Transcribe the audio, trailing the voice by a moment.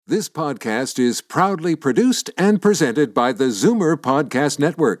This podcast is proudly produced and presented by the Zoomer Podcast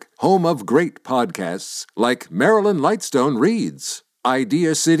Network, home of great podcasts like Marilyn Lightstone Reads,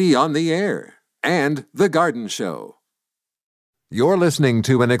 Idea City on the Air, and The Garden Show. You're listening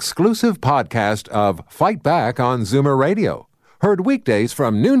to an exclusive podcast of Fight Back on Zoomer Radio, heard weekdays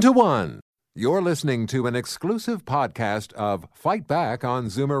from noon to 1. You're listening to an exclusive podcast of Fight Back on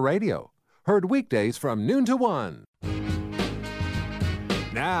Zoomer Radio, heard weekdays from noon to 1.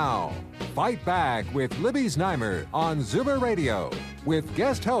 Now, Fight Back with Libby Znaimer on Zoomer Radio with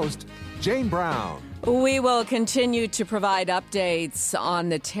guest host Jane Brown. We will continue to provide updates on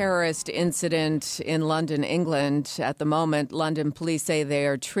the terrorist incident in London, England. At the moment, London police say they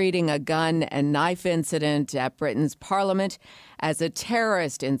are treating a gun and knife incident at Britain's Parliament as a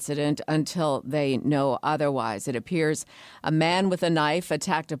terrorist incident until they know otherwise. It appears a man with a knife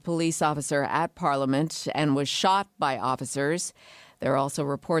attacked a police officer at Parliament and was shot by officers. There are also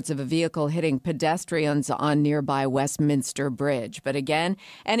reports of a vehicle hitting pedestrians on nearby Westminster Bridge. But again,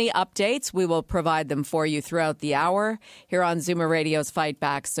 any updates, we will provide them for you throughout the hour here on Zoomer Radio's Fight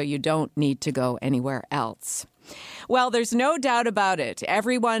Back, so you don't need to go anywhere else. Well, there's no doubt about it.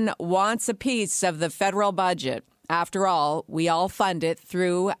 Everyone wants a piece of the federal budget. After all, we all fund it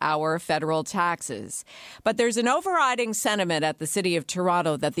through our federal taxes. But there's an overriding sentiment at the City of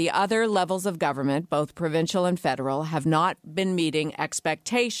Toronto that the other levels of government, both provincial and federal, have not been meeting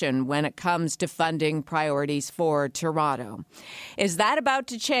expectation when it comes to funding priorities for Toronto. Is that about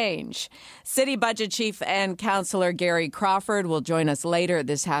to change? City Budget Chief and Councillor Gary Crawford will join us later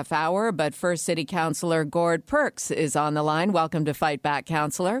this half hour. But first, City Councillor Gord Perks is on the line. Welcome to Fight Back,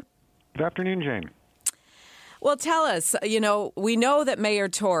 Councillor. Good afternoon, Jane. Well, tell us, we know that Mayor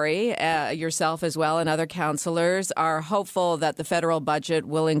Tory, yourself as well, and other councillors are hopeful that the federal budget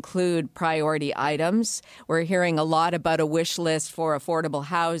will include priority items. We're hearing a lot about a wish list for affordable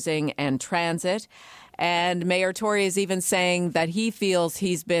housing and transit. And Mayor Tory is even saying that he feels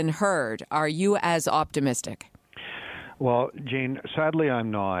he's been heard. Are you as optimistic? Well, Jane, sadly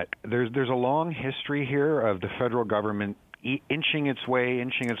I'm not. There's a long history here of the federal government inching its way,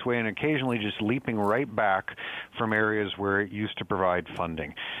 and occasionally just leaping right back from areas where it used to provide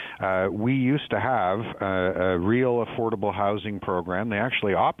funding. We used to have a real affordable housing program. They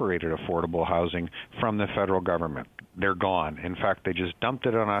actually operated affordable housing from the federal government. They're gone. In fact, they just dumped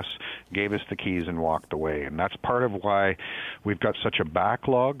it on us, gave us the keys, and walked away. And that's part of why we've got such a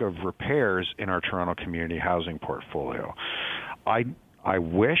backlog of repairs in our Toronto community housing portfolio. I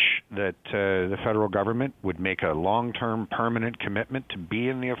wish that the federal government would make a long-term permanent commitment to be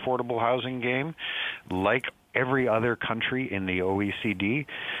in the affordable housing game, like every other country in the OECD,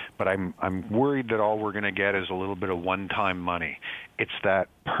 but I'm worried that all we're going to get is a little bit of one-time money. It's that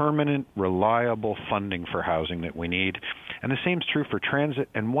permanent, reliable funding for housing that we need. And the same is true for transit.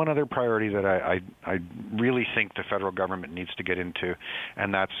 And one other priority that I really think the federal government needs to get into,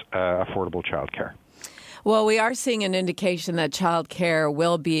 and that's affordable childcare. Well, we are seeing an indication that child care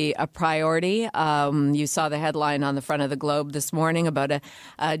will be a priority. You saw the headline on the front of the Globe this morning about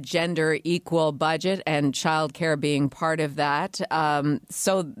a gender equal budget and child care being part of that.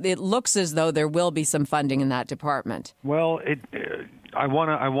 So it looks as though there will be some funding in that department. Well, I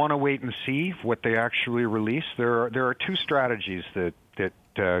want to wait and see what they actually release. There are two strategies that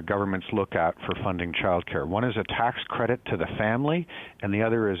governments look at for funding childcare. One is a tax credit to the family, and the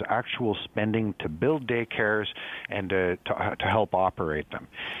other is actual spending to build daycares and to help operate them.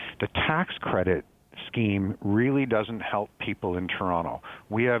 The tax credit scheme really doesn't help people in Toronto.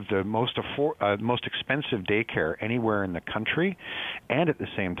 We have the most expensive daycare anywhere in the country, and at the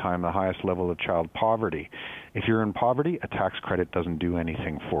same time the highest level of child poverty. If you're in poverty, a tax credit doesn't do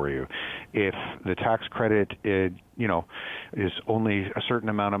anything for you. If the tax credit is only a certain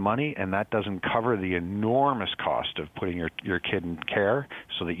amount of money, and that doesn't cover the enormous cost of putting your kid in care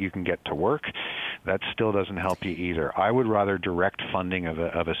so that you can get to work, that still doesn't help you either. I would rather direct funding of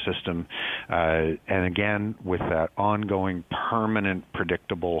a system, and again, with that ongoing, permanent,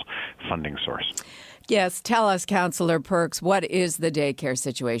 predictable funding source. Yes, tell us, Councillor Perks, what is the daycare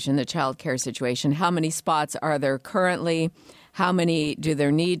situation, the child care situation? How many spots are there currently? How many do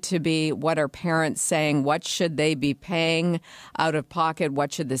there need to be? What are parents saying? What should they be paying out of pocket?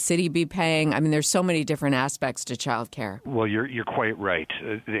 What should the city be paying? I mean, there's so many different aspects to child care. Well, you're quite right.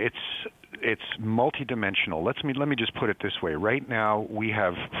 It's multidimensional. Let me just put it this way. Right now, we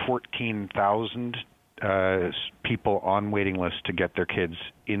have 14,000 people on waiting lists to get their kids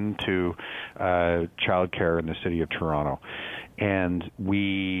into childcare in the city of Toronto. And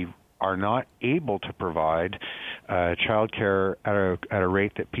we are not able to provide childcare at a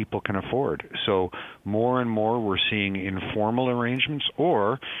rate that people can afford. So more and more we're seeing informal arrangements,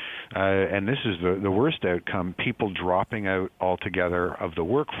 or and this is the worst outcome, people dropping out altogether of the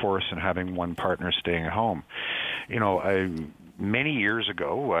workforce and having one partner staying at home. Many years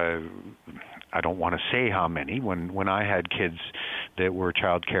ago, I don't want to say how many, when I had kids that were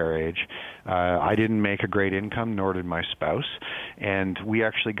child care age, I didn't make a great income, nor did my spouse, and we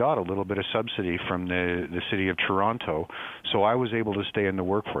actually got a little bit of subsidy from the city of Toronto, so I was able to stay in the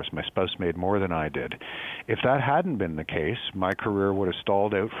workforce. My spouse made more than I did. If that hadn't been the case, my career would have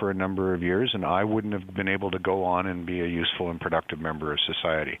stalled out for a number of years, and I wouldn't have been able to go on and be a useful and productive member of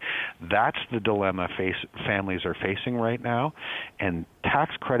society. That's the dilemma families are facing right now, and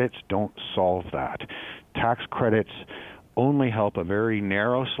tax credits don't solve that. Tax credits only help a very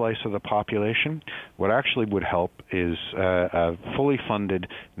narrow slice of the population. What actually would help is a fully funded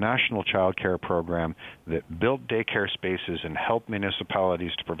national child care program that built daycare spaces and helped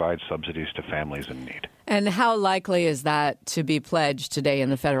municipalities to provide subsidies to families in need. And how likely is that to be pledged today in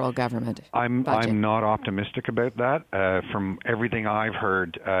the federal government budget? I'm not optimistic about that. From everything I've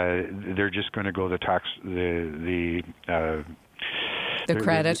heard, they're just going to go the tax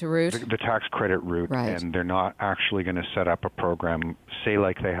route? The tax credit route, right. And they're not actually going to set up a program, say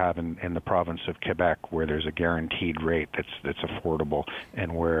like they have in the province of Quebec, where there's a guaranteed rate that's affordable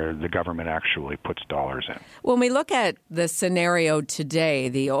and where the government actually puts dollars in. When we look at the scenario today,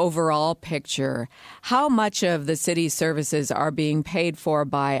 the overall picture, how much of the city services are being paid for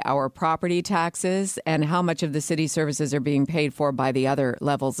by our property taxes, and how much of the city services are being paid for by the other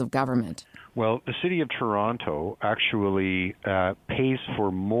levels of government? Well, the City of Toronto actually pays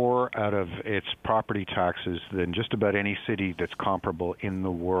for more out of its property taxes than just about any city that's comparable in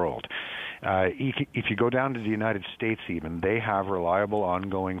the world. If you go down to the United States even, they have reliable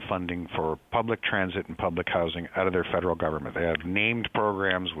ongoing funding for public transit and public housing out of their federal government. They have named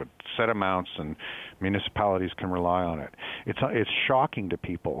programs with set amounts, and municipalities can rely on it. It's shocking to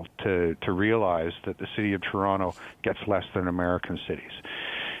people to realize that the City of Toronto gets less than American cities.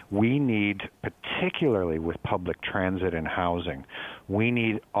 We need, particularly with public transit and housing, we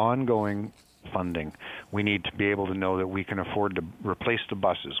need ongoing funding. We need to be able to know that we can afford to replace the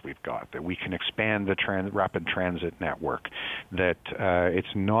buses we've got, that we can expand the rapid transit network, that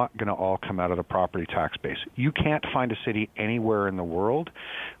it's not going to all come out of the property tax base. You can't find a city anywhere in the world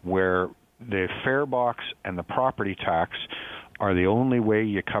where the fare box and the property tax are the only way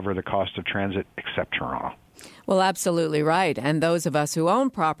you cover the cost of transit except Toronto. Well, absolutely right. And those of us who own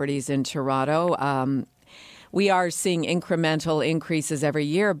properties in Toronto, we are seeing incremental increases every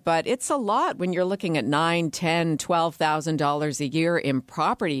year, but it's a lot when you're looking at $9,000, $10,000, $12,000 a year in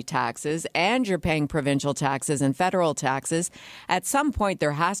property taxes, and you're paying provincial taxes and federal taxes. At some point,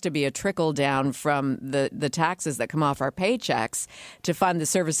 there has to be a trickle down from the taxes that come off our paychecks to fund the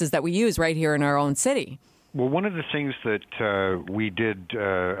services that we use right here in our own city. Well, one of the things that we did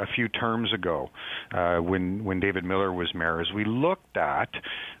a few terms ago when David Miller was mayor is we looked at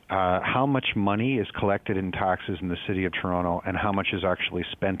how much money is collected in taxes in the City of Toronto and how much is actually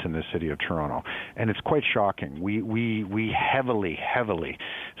spent in the City of Toronto. And it's quite shocking. We heavily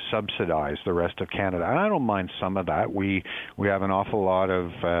subsidize the rest of Canada. And I don't mind some of that. We have an awful lot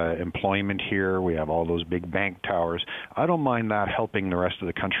of employment here. We have all those big bank towers. I don't mind that helping the rest of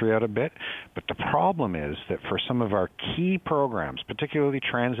the country out a bit. But the problem is that for some of our key programs, particularly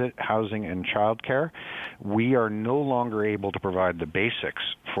transit, housing, and childcare, we are no longer able to provide the basics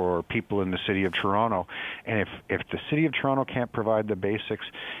for people in the City of Toronto. And if the City of Toronto can't provide the basics,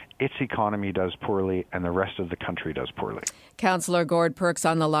 its economy does poorly and the rest of the country does poorly. Councillor Gord Perks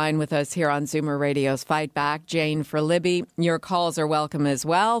on the line with us here on Zoomer Radio's Fight Back. Jane for Libby. Your calls are welcome as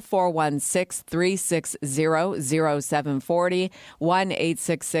well. 416-360-0740,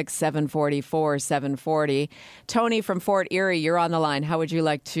 1-866-744-740. Tony from Fort Erie, you're on the line. How would you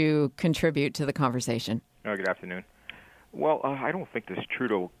like to contribute to the conversation? Good afternoon. Well, I don't think this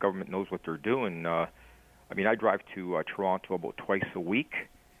Trudeau government knows what they're doing. I drive to Toronto about twice a week,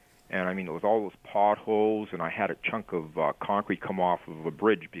 and there was all those potholes, and I had a chunk of concrete come off of a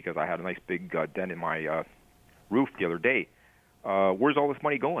bridge because I had a nice big dent in my roof the other day. Where's all this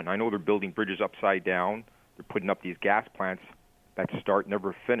money going? I know they're building bridges upside down. They're putting up these gas plants that start,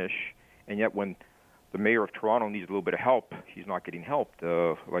 never finish, and yet when the mayor of Toronto needs a little bit of help, he's not getting helped.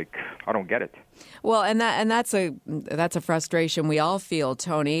 I don't get it. Well, and that's a frustration we all feel,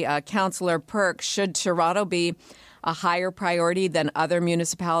 Tony. Councillor Perks, should Toronto be a higher priority than other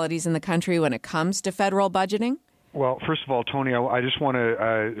municipalities in the country when it comes to federal budgeting? Well, first of all, Tony, I just want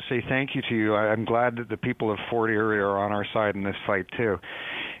to say thank you to you. I'm glad that the people of Fort Erie are on our side in this fight, too.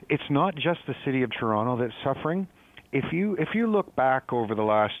 it's not just the City of Toronto that's suffering. If you look back over the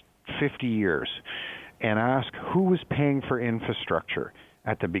last 50 years and ask who was paying for infrastructure,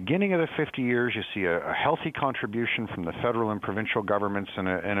 at the beginning of the 50 years, you see a healthy contribution from the federal and provincial governments and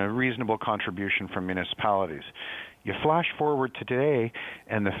a reasonable contribution from municipalities. You flash forward to today,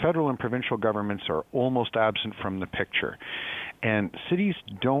 and the federal and provincial governments are almost absent from the picture. And cities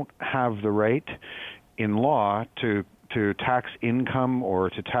don't have the right in law to tax income or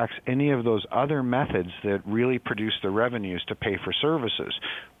to tax any of those other methods that really produce the revenues to pay for services.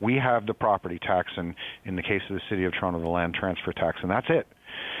 We have the property tax and, in the case of the City of Toronto, the land transfer tax, and that's it.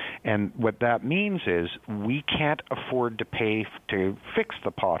 And what that means is we can't afford to pay to fix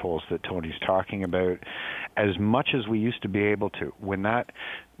the potholes that Tony's talking about as much as we used to be able to. When that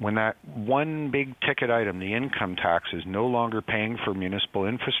one big ticket item, the income tax, is no longer paying for municipal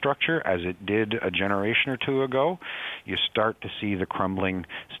infrastructure as it did a generation or two ago, you start to see the crumbling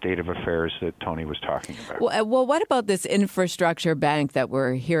state of affairs that Tony was talking about. Well, what about this infrastructure bank that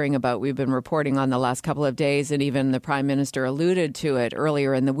we're hearing about? We've been reporting on the last couple of days, and even the Prime Minister alluded to it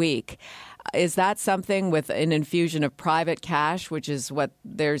earlier in the week. Is that something with an infusion of private cash, which is what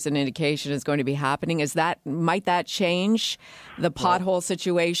there's an indication is going to be happening? Might that change the pothole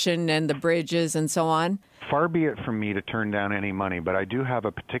situation and the bridges and so on? Far be it from me to turn down any money, but I do have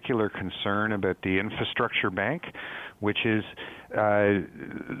a particular concern about the infrastructure bank, which is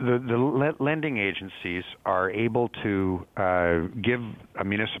the lending agencies are able to give a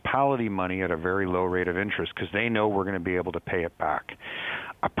municipality money at a very low rate of interest because they know we're going to be able to pay it back.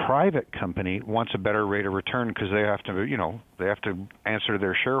 A private company wants a better rate of return because they have to answer to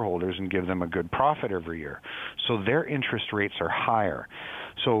their shareholders and give them a good profit every year. So their interest rates are higher.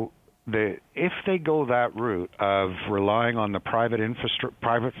 So if they go that route of relying on the private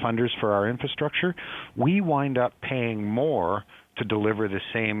funders for our infrastructure, we wind up paying more to deliver the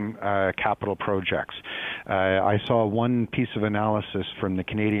same capital projects. I saw one piece of analysis from the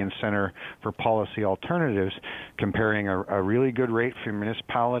Canadian Centre for Policy Alternatives comparing a really good rate for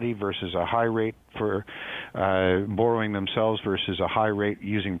municipality versus a high rate for borrowing themselves versus a high rate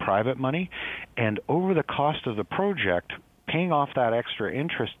using private money. And over the cost of the project, paying off that extra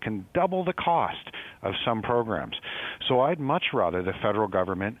interest can double the cost of some programs. So I'd much rather the federal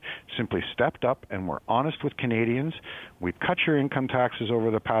government simply stepped up and were honest with Canadians. We've cut your income taxes over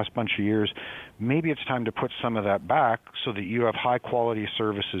the past bunch of years. Maybe it's time to put some of that back so that you have high-quality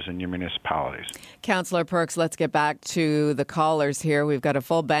services in your municipalities. Councillor Perks, let's get back to the callers here. We've got a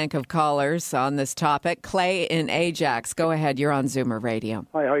full bank of callers on this topic. Clay in Ajax, go ahead. You're on Zoomer Radio.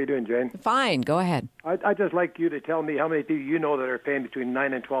 Hi, how are you doing, Jane? Fine, go ahead. I'd just like you to tell me how many people you know that are paying between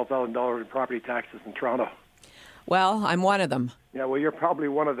 $9,000 and $12,000 in property taxes in Toronto. Well, I'm one of them. Yeah, well, you're probably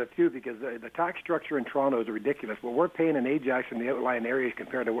one of the few because the tax structure in Toronto is ridiculous. What we're paying in Ajax and the outlying areas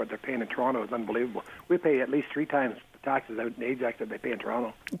compared to what they're paying in Toronto is unbelievable. We pay at least 3 times the taxes out in Ajax that they pay in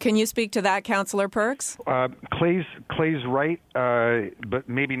Toronto. Can you speak to that, Councillor Perks? Clay's right, but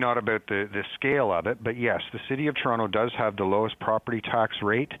maybe not about the scale of it. But yes, the City of Toronto does have the lowest property tax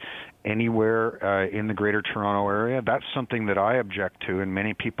rate anywhere in the Greater Toronto area. That's something that I object to, and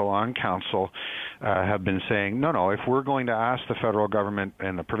many people on council have been saying, no, if we're going to ask the federal government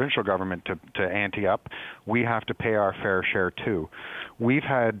and the provincial government to ante up, we have to pay our fair share too. We've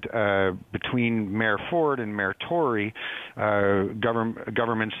had, between Mayor Ford and Mayor Tory,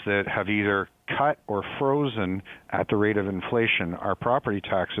 governments that have either cut or frozen at the rate of inflation our property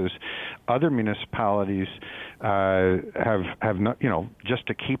taxes. Other municipalities have not, just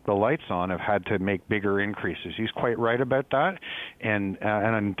to keep the lights on, have had to make bigger increases. He's quite right about that, and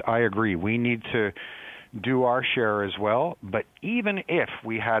I agree. We need to do our share as well. But even if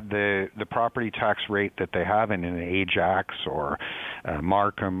we had the property tax rate that they have in Ajax or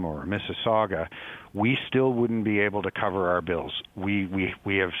Markham or Mississauga, we still wouldn't be able to cover our bills. We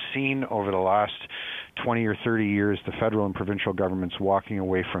have seen over the last 20 or 30 years the federal and provincial governments walking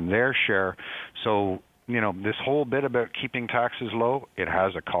away from their share. So, this whole bit about keeping taxes low, it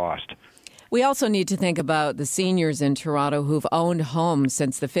has a cost. We also need to think about the seniors in Toronto who've owned homes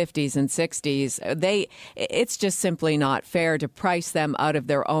since the 50s and 60s. It's just simply not fair to price them out of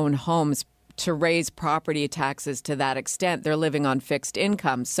their own homes to raise property taxes to that extent. They're living on fixed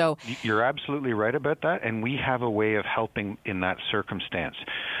income. So you're absolutely right about that, and we have a way of helping in that circumstance.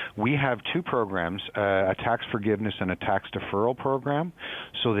 We have 2 programs, a tax forgiveness and a tax deferral program,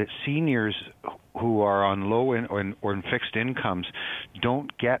 so that seniors who are on low or in fixed incomes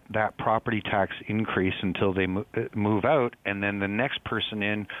don't get that property tax increase until they move out, and then the next person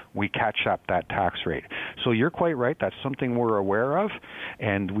in, we catch up that tax rate. So you're quite right. That's something we're aware of,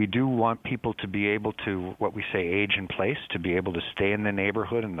 and we do want people to be able to, what we say, age in place, to be able to stay in the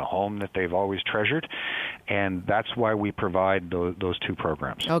neighborhood and the home that they've always treasured, and that's why we provide those two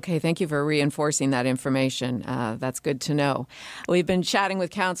programs. Okay, thank you for reinforcing that information. That's good to know. We've been chatting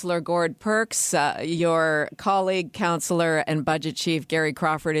with Councillor Gord Perks. Your colleague, Councillor and Budget Chief Gary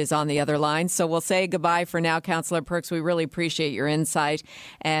Crawford, is on the other line. So we'll say goodbye for now, Councillor Perks. We really appreciate your insight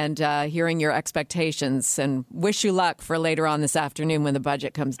and hearing your expectations, and wish you luck for later on this afternoon when the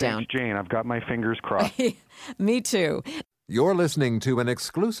budget comes down. Thanks, Jane. I've got my fingers crossed. Me too. You're listening to an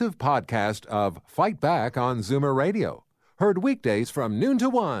exclusive podcast of Fight Back on Zoomer Radio. Heard weekdays from noon to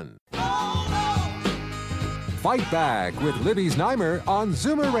 1. Fight Back with Libby Znaimer on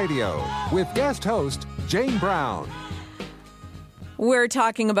Zoomer Radio with guest host Jane Brown. We're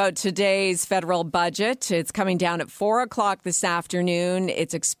talking about today's federal budget. It's coming down at 4 o'clock this afternoon.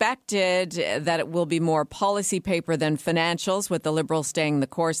 It's expected that it will be more policy paper than financials, with the Liberals staying the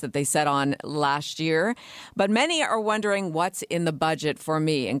course that they set on last year. But many are wondering what's in the budget for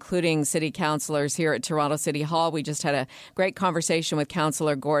me, including city councillors here at Toronto City Hall. We just had a great conversation with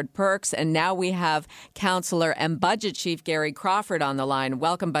Councillor Gord Perks, and now we have Councillor and Budget Chief Gary Crawford on the line.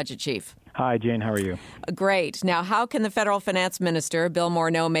 Welcome, Budget Chief. Hi, Jane. How are you? Great. Now, how can the federal finance minister, Bill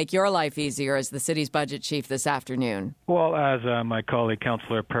Morneau, make your life easier as the city's budget chief this afternoon? Well, as my colleague,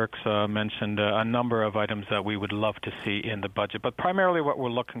 Councillor Perks, mentioned, a number of items that we would love to see in the budget. But primarily what we're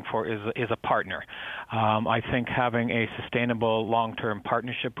looking for is a partner. I think having a sustainable long-term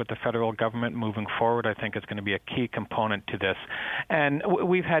partnership with the federal government moving forward, I think is going to be a key component to this. And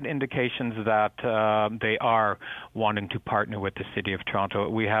we've had indications that they are wanting to partner with the City of Toronto.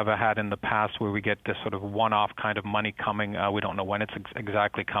 We have had in the past where we get this sort of one-off kind of money coming. We don't know when it's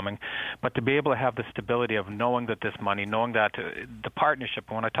exactly coming. But to be able to have the stability of knowing that this money, knowing that the partnership,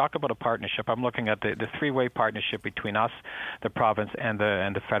 and when I talk about a partnership, I'm looking at the three-way partnership between us, the province, and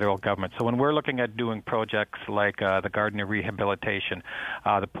the federal government. So when we're looking at doing projects like the Gardiner rehabilitation,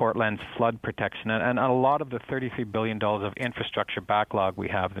 the Portland's flood protection, and a lot of the $33 billion of infrastructure backlog we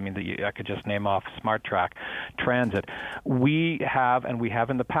have, I mean, I could just name off Smart Track, Transit, we have in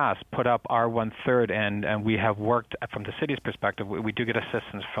the past put up our 1/3, and we have worked from the city's perspective. We do get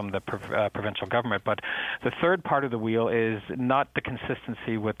assistance from the provincial government, but the third part of the wheel is not the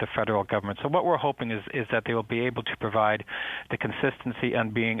consistency with the federal government. So what we're hoping is that they will be able to provide the consistency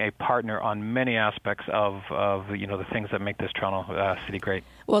and being a partner on many aspects of the things that make this Toronto city great.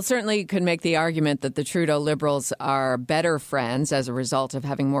 Well, certainly you could make the argument that the Trudeau Liberals are better friends as a result of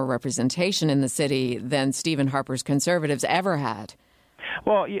having more representation in the city than Stephen Harper's Conservatives ever had.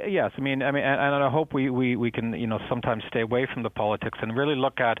 Well, yes. I mean, and I hope we can, sometimes stay away from the politics and really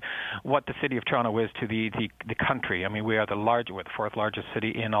look at what the city of Toronto is to the country. I mean, we're the fourth largest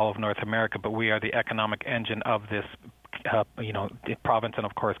city in all of North America, but we are the economic engine of this the province and,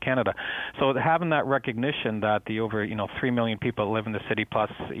 of course, Canada. So having that recognition that the over, 3 million people live in the city, plus,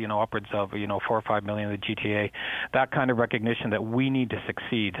 upwards of, 4 or 5 million in the GTA, that kind of recognition that we need to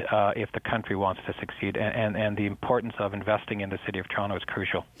succeed if the country wants to succeed, and the importance of investing in the City of Toronto is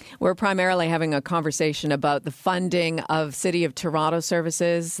crucial. We're primarily having a conversation about the funding of City of Toronto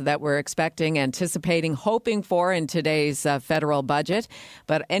services that we're expecting, anticipating, hoping for in today's federal budget.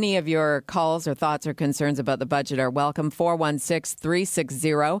 But any of your calls or thoughts or concerns about the budget are welcome.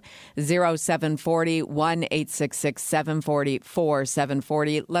 416-360-0740,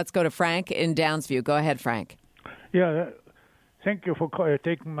 1-866-740-4740. Let's go to Frank in Downsview. Go ahead, Frank. Yeah, thank you for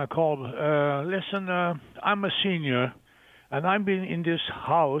taking my call. Listen, I'm a senior, and I've been in this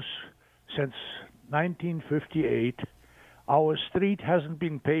house since 1958. Our street hasn't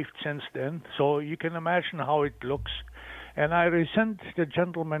been paved since then, so you can imagine how it looks. And I resent the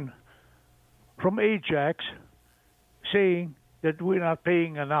gentleman from Ajax saying that we're not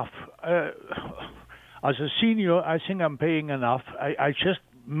paying enough. As a senior, I think I'm paying enough. I just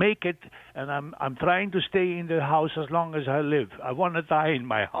make it, and I'm trying to stay in the house as long as I live. I want to die in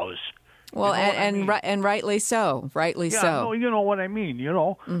my house. Well, and rightly so. Rightly so. No, you know what I mean.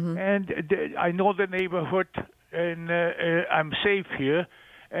 Mm-hmm. And I know the neighborhood, and I'm safe here.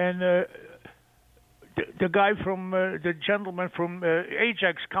 And the guy from the gentleman from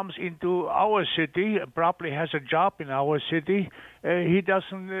Ajax comes into our city, probably has a job in our city. He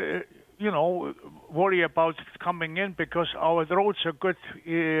doesn't, worry about coming in because our roads are good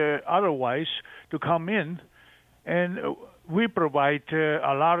otherwise to come in. And we provide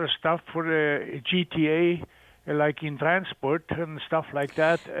a lot of stuff for the GTA, like in transport and stuff like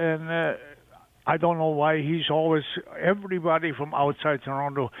that. And I don't know why everybody from outside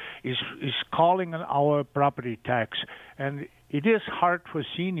Toronto is calling on our property tax. And it is hard for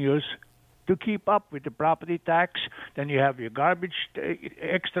seniors to keep up with the property tax. Then you have your garbage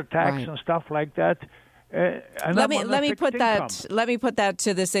extra tax and stuff like that. Let me put that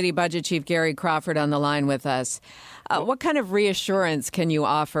to the city budget chief, Gary Crawford, on the line with us. What kind of reassurance can you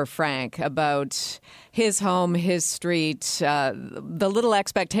offer Frank about his home, his street, the little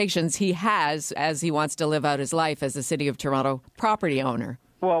expectations he has as he wants to live out his life as a City of Toronto property owner?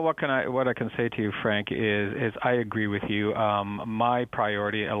 Well, what I can say to you, Frank, is I agree with you. My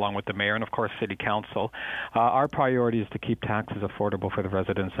priority, along with the mayor and, of course, city council, our priority is to keep taxes affordable for the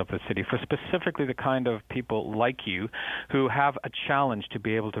residents of the city, for specifically the kind of people like you who have a challenge to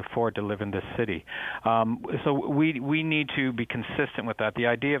be able to afford to live in this city. So we need to be consistent with that. The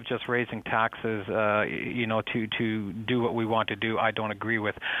idea of just raising taxes, to do what we want to do, I don't agree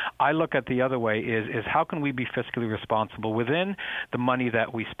with. I look at the other way is how can we be fiscally responsible within the money that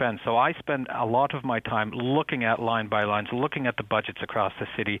we spend. So I spend a lot of my time looking at line by lines, looking at the budgets across the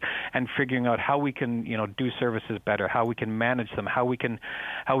city and figuring out how we can, do services better, how we can manage them, how we can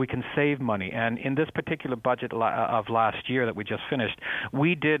save money. And in this particular budget of last year that we just finished,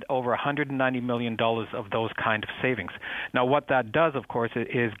 we did over $190 million of those kind of savings. Now, what that does, of course,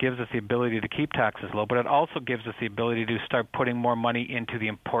 is gives us the ability to keep taxes low, but it also gives us the ability to start putting more money into the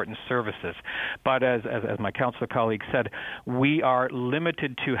important services. But as my councillor colleague said, we are limited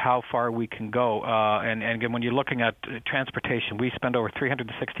to how far we can go. And again, when you're looking at transportation, we spend over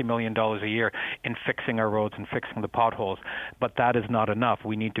 $360 million a year in fixing our roads and fixing the potholes. But that is not enough.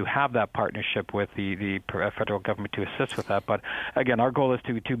 We need to have that partnership with the federal government to assist with that. But again, our goal is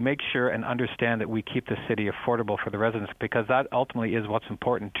to make sure and understand that we keep the city affordable for the residents, because that ultimately is what's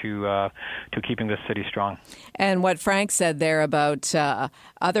important to keeping this city strong. And what Frank said there about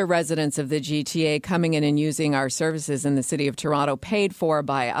other residents of the GTA coming in and using our services in the City of Toronto, paid for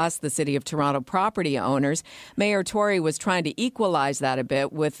by us, the City of Toronto property owners. Mayor Tory was trying to equalize that a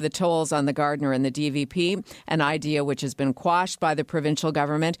bit with the tolls on the Gardiner and the DVP, an idea which has been quashed by the provincial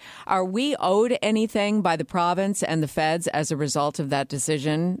government. Are we owed anything by the province and the feds as a result of that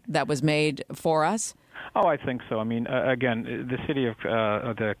decision that was made for us? Oh, I think so. I mean, again, the city of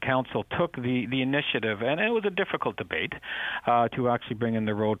the council took the initiative, and it was a difficult debate to actually bring in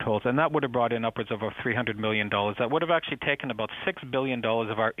the road tolls, and that would have brought in upwards of $300 million. That would have actually taken about $6 billion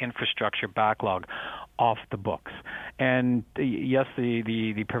of our infrastructure backlog off the books. And yes,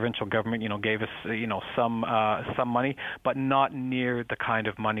 the provincial government, gave us, some money, but not near the kind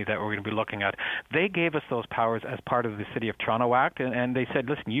of money that we're going to be looking at. They gave us those powers as part of the City of Toronto Act, and they said,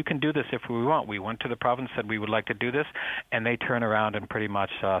 listen, you can do this if we want. We went to the province, said we would like to do this, and they turned around and pretty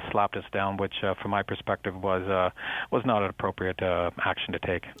much slapped us down, which from my perspective was not an appropriate action to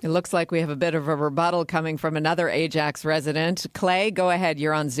take. It looks like we have a bit of a rebuttal coming from another Ajax resident. Clay, go ahead.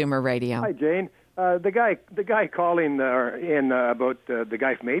 You're on Zoomer Radio. Hi, Jane. The guy calling about the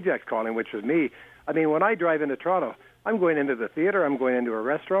guy from Ajax calling, which was me. I mean, when I drive into Toronto, I'm going into the theater, I'm going into a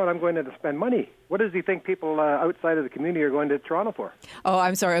restaurant, I'm going in to spend money. What does he think people outside of the community are going to Toronto for? Oh,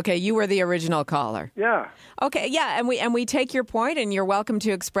 I'm sorry. Okay, you were the original caller. Yeah. Okay, yeah, and we take your point, and you're welcome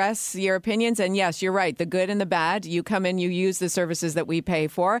to express your opinions. And yes, you're right, the good and the bad. You come in, you use the services that we pay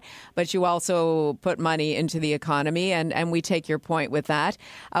for, but you also put money into the economy, and we take your point with that.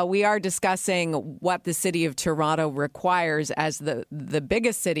 We are discussing what the City of Toronto requires as the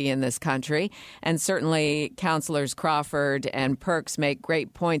biggest city in this country, and certainly Councillors Crawford and Perks make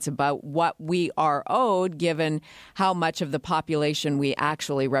great points about what we are owed given how much of the population we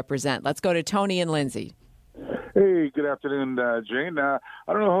actually represent. Let's go to Tony and Lindsay. Hey, good afternoon, Jane. I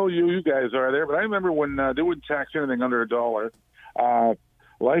don't know how you guys are there, but I remember when they wouldn't tax anything under $1.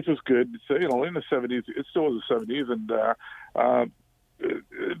 Life was good. So, in the 70s, it still was the 70s, and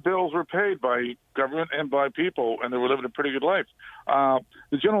bills were paid by government and by people, and they were living a pretty good life.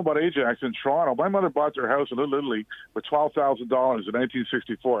 The gentleman bought Ajax in Toronto. My mother bought their house in Little Italy for $12,000 in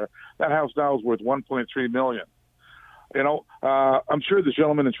 1964. That house now is worth $1.3 million. I'm sure the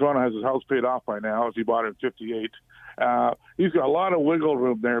gentleman in Toronto has his house paid off by now if he bought it in 58. He's got a lot of wiggle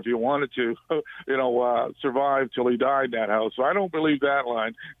room there if he wanted to, survive till he died in that house. So I don't believe that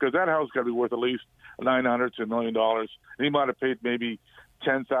line, because that house got to be worth at least $900 to $1 million. And he might have paid maybe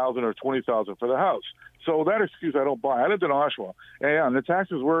 $10,000 or $20,000 for the house. So that excuse I don't buy. I lived in Oshawa, and the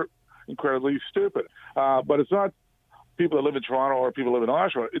taxes were incredibly stupid. But it's not people that live in Toronto or people that live in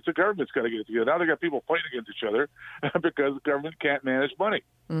Oshawa. It's the government's got to get it together. Now they got people fighting against each other because the government can't manage money.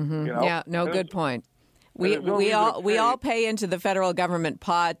 Mm-hmm. Yeah, no, good point. We all pay into the federal government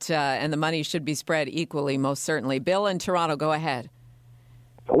pot, and the money should be spread equally, most certainly. Bill in Toronto, go ahead.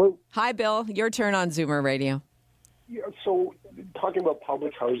 Hello. Hi, Bill. Your turn on Zoomer Radio. Yeah, so talking about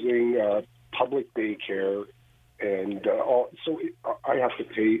public housing, public daycare, and I have to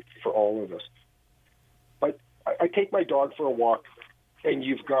pay for all of this. But I take my dog for a walk, and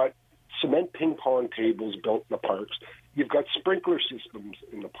you've got cement ping pong tables built in the parks. You've got sprinkler systems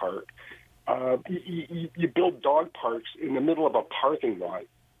in the park. You build dog parks in the middle of a parking lot.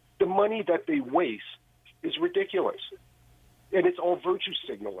 The money that they waste is ridiculous. And it's all virtue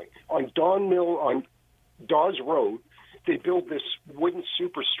signaling. On on Dawes Road, they build this wooden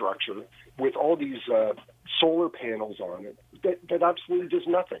superstructure with all these solar panels on it that absolutely does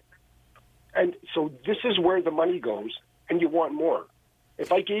nothing. And so this is where the money goes, and you want more.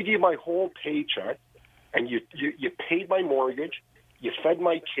 If I gave you my whole paycheck and you paid my mortgage, you fed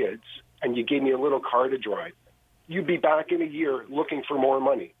my kids, and you gave me a little car to drive, you'd be back in a year looking for more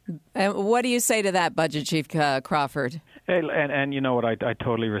money. And what do you say to that, Budget Chief Crawford? Hey, and you know what, I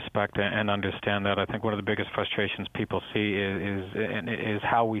totally respect and understand that. I think one of the biggest frustrations people see is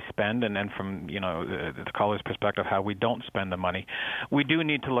how we spend, and from the caller's perspective, how we don't spend the money. We do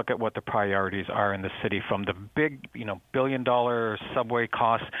need to look at what the priorities are in the city, from the big $1 billion subway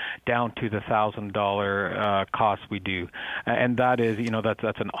costs down to the $1,000 costs we do, and that is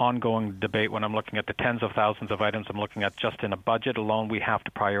that's an ongoing debate. When I'm looking at the tens of thousands of items I'm looking at just in a budget alone, we have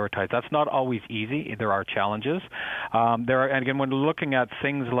to prioritize. That's not always easy. There are challenges. And again, when looking at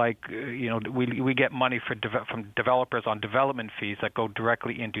things like, we get money from developers on development fees that go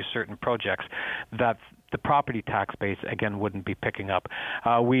directly into certain projects that the property tax base, again, wouldn't be picking up.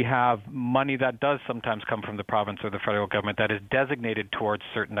 We have money that does sometimes come from the province or the federal government that is designated towards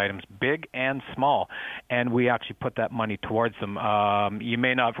certain items, big and small, and we actually put that money towards them. You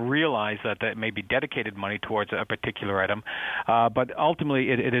may not realize that may be dedicated money towards a particular item, but ultimately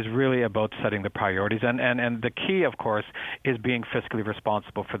it is really about setting the priorities. And the key, of course, is being fiscally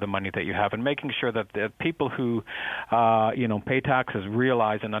responsible for the money that you have and making sure that the people who pay taxes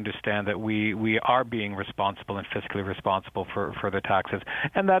realize and understand that we are being responsible and fiscally responsible for their taxes.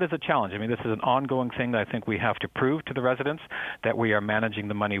 And that is a challenge. I mean, this is an ongoing thing that I think we have to prove to the residents that we are managing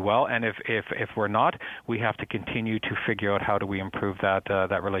the money well. And if we're not, we have to continue to figure out how do we improve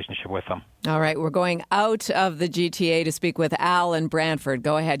that relationship with them. All right. We're going out of the GTA to speak with Al in Brantford.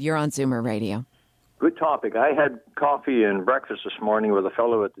 Go ahead. You're on Zoomer Radio. Good topic. I had coffee and breakfast this morning with a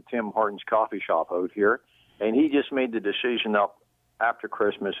fellow at the Tim Hortons coffee shop out here, and he just made the decision up after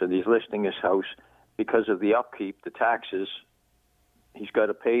Christmas that he's listing his house because of the upkeep, the taxes. He's got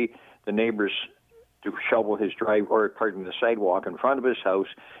to pay the neighbors to shovel his the sidewalk in front of his house.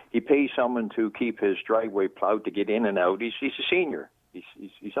 He pays someone to keep his driveway plowed to get in and out. He's a senior.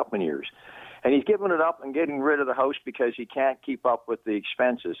 He's up in years. And he's giving it up and getting rid of the house because he can't keep up with the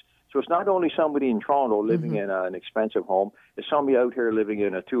expenses. So it's not only somebody in Toronto living in an expensive home, it's somebody out here living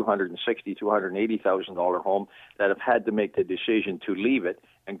in a $260,000, $280,000 home that have had to make the decision to leave it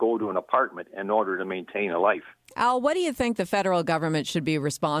and go to an apartment in order to maintain a life. Al, what do you think the federal government should be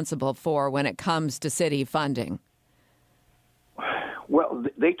responsible for when it comes to city funding? Well,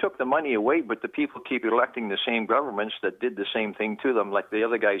 they took the money away, but the people keep electing the same governments that did the same thing to them. Like the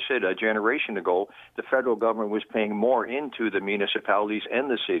other guy said, a generation ago, the federal government was paying more into the municipalities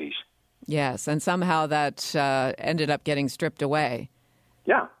and the cities. Yes, and somehow that ended up getting stripped away.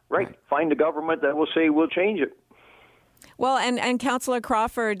 Yeah, right. Find a government that will say we'll change it. Well, and Councillor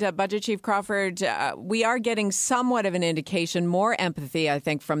Crawford, Budget Chief Crawford, we are getting somewhat of an indication, more empathy, I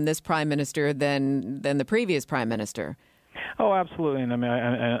think, from this Prime Minister than the previous Prime Minister. Oh, absolutely, and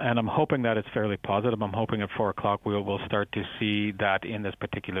I'm hoping that it's fairly positive. I'm hoping at 4:00 we'll start to see that in this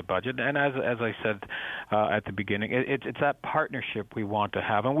particular budget. And as I said at the beginning, it's that partnership we want to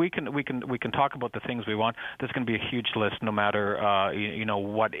have, and we can talk about the things we want. There's going to be a huge list, no matter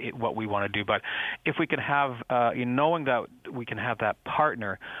what we want to do. But if we can have knowing that we can have that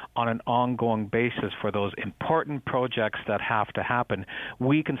partner on an ongoing basis for those important projects that have to happen,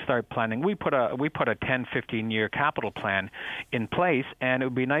 we can start planning. We put a 10-15 year capital plan in place, and it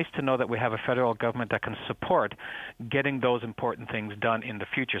would be nice to know that we have a federal government that can support getting those important things done in the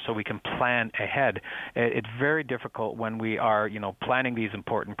future so we can plan ahead. It's very difficult when we are, planning these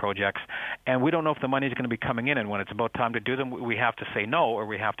important projects, and we don't know if the money is going to be coming in, and when it's about time to do them, we have to say no, or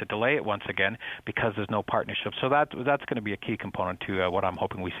we have to delay it once again because there's no partnership. So that's going to be a key component to what I'm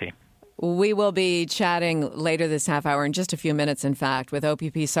hoping we see. We will be chatting later this half hour, in just a few minutes, in fact, with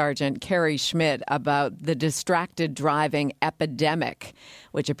OPP Sergeant Kerry Schmidt about the distracted driving epidemic,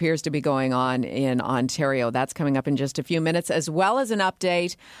 which appears to be going on in Ontario. That's coming up in just a few minutes, as well as an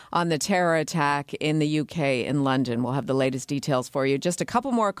update on the terror attack in the UK in London. We'll have the latest details for you. Just a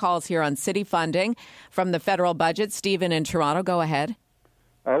couple more calls here on city funding from the federal budget. Stephen in Toronto, go ahead.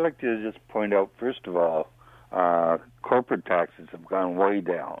 I'd like to just point out, first of all, corporate taxes have gone way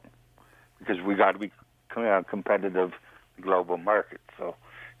down because we got to be competitive in the global market. So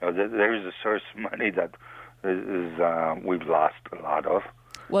there's a source of money that is we've lost a lot of.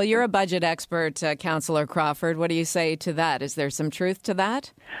 Well, you're a budget expert, Councillor Crawford. What do you say to that? Is there some truth to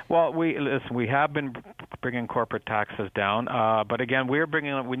that? Well, we have been bringing corporate taxes down, but again,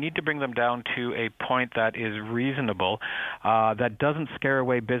 we need to bring them down to a point that is reasonable, that doesn't scare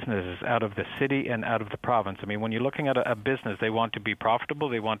away businesses out of the city and out of the province. I mean, when you're looking at a business, they want to be profitable,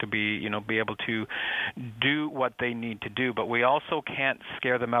 they want to be able to do what they need to do, but we also can't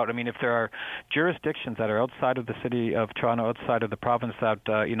scare them out. I mean, if there are jurisdictions that are outside of the city of Toronto, outside of the province, that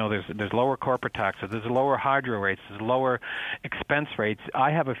there's lower corporate taxes, there's lower hydro rates, there's lower expense rates, I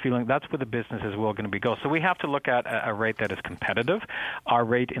have a feeling that's where the businesses will going to go. So we have to look at a rate that is competitive. Our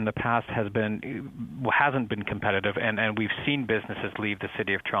rate in the past hasn't been competitive, and we've seen businesses leave the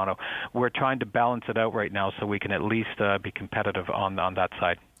city of Toronto. We're trying to balance it out right now so we can at least be competitive on that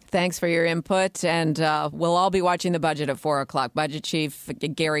side. Thanks for your input, and we'll all be watching the budget at 4 o'clock. Budget Chief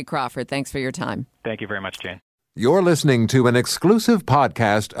Gary Crawford, thanks for your time. Thank you very much, Jane. You're listening to an exclusive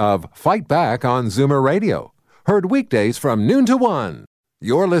podcast of Fight Back on Zoomer Radio. Heard weekdays from noon to 1.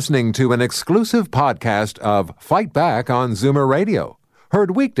 You're listening to an exclusive podcast of Fight Back on Zoomer Radio.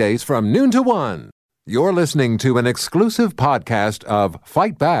 Heard weekdays from noon to 1. You're listening to an exclusive podcast of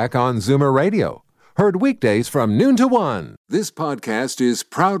Fight Back on Zoomer Radio. Heard weekdays from noon to 1. This podcast is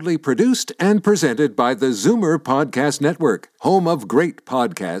proudly produced and presented by the Zoomer Podcast Network, home of great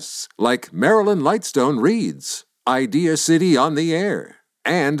podcasts like Marilyn Lightstone Reads, Idea City on the Air,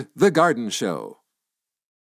 and The Garden Show.